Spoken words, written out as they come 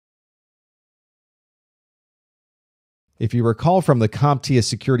If you recall from the CompTIA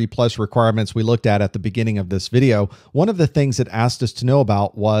Security Plus requirements we looked at the beginning of this video, one of the things it asked us to know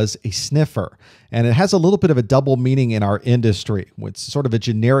about was a sniffer. And it has a little bit of a double meaning in our industry. It's sort of a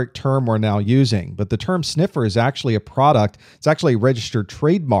generic term we're now using, but the term sniffer is actually a product. It's actually a registered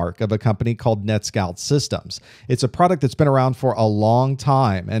trademark of a company called NetScout Systems. It's a product that's been around for a long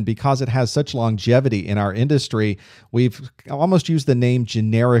time, and because it has such longevity in our industry, we've almost used the name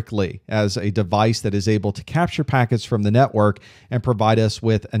generically as a device that is able to capture packets from the network and provide us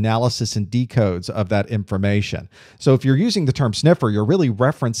with analysis and decodes of that information. So if you're using the term sniffer, you're really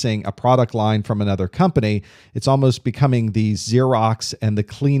referencing a product line from another company. It's almost becoming the Xerox and the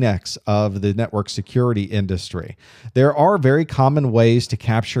Kleenex of the network security industry. There are very common ways to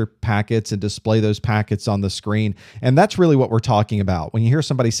capture packets and display those packets on the screen, and that's really what we're talking about. When you hear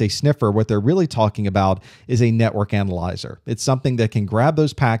somebody say sniffer, what they're really talking about is a network analyzer. It's something that can grab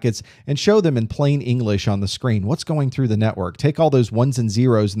those packets and show them in plain English on the screen what's going through the network. Take all those ones and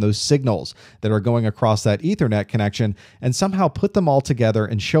zeros and those signals that are going across that Ethernet connection and somehow put them all together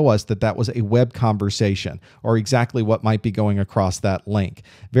and show us that that was a web conversation or exactly what might be going across that link.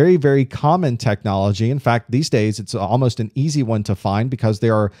 Very, very common technology. In fact, these days it's almost an easy one to find because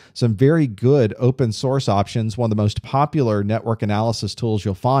there are some very good open source options. One of the most popular network analysis tools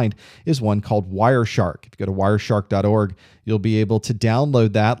you'll find is one called Wireshark. If you go to wireshark.org, you'll be able to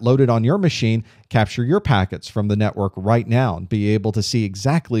download that, load it on your machine, capture your packets from the network right now, and be able to see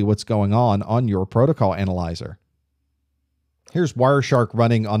exactly what's going on your protocol analyzer. Here's Wireshark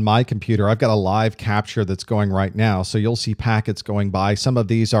running on my computer. I've got a live capture that's going right now, so you'll see packets going by. Some of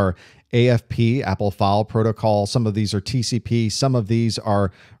these are AFP, Apple File Protocol. Some of these are TCP. Some of these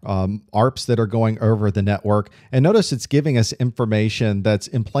are ARPs that are going over the network. And notice it's giving us information that's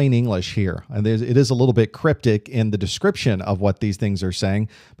in plain English here. And it is a little bit cryptic in the description of what these things are saying,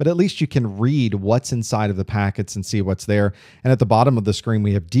 but at least you can read what's inside of the packets and see what's there. And at the bottom of the screen,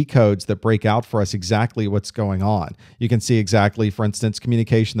 we have decodes that break out for us exactly what's going on. You can see exactly, for instance,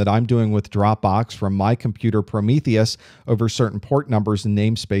 communication that I'm doing with Dropbox from my computer Prometheus over certain port numbers and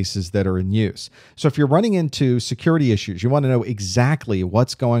namespaces that are in use. So if you're running into security issues, you want to know exactly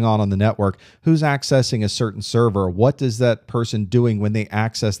what's going on the network, who's accessing a certain server, what is that person doing when they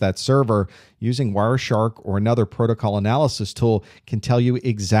access that server, using Wireshark or another protocol analysis tool can tell you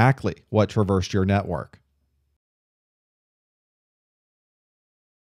exactly what traversed your network.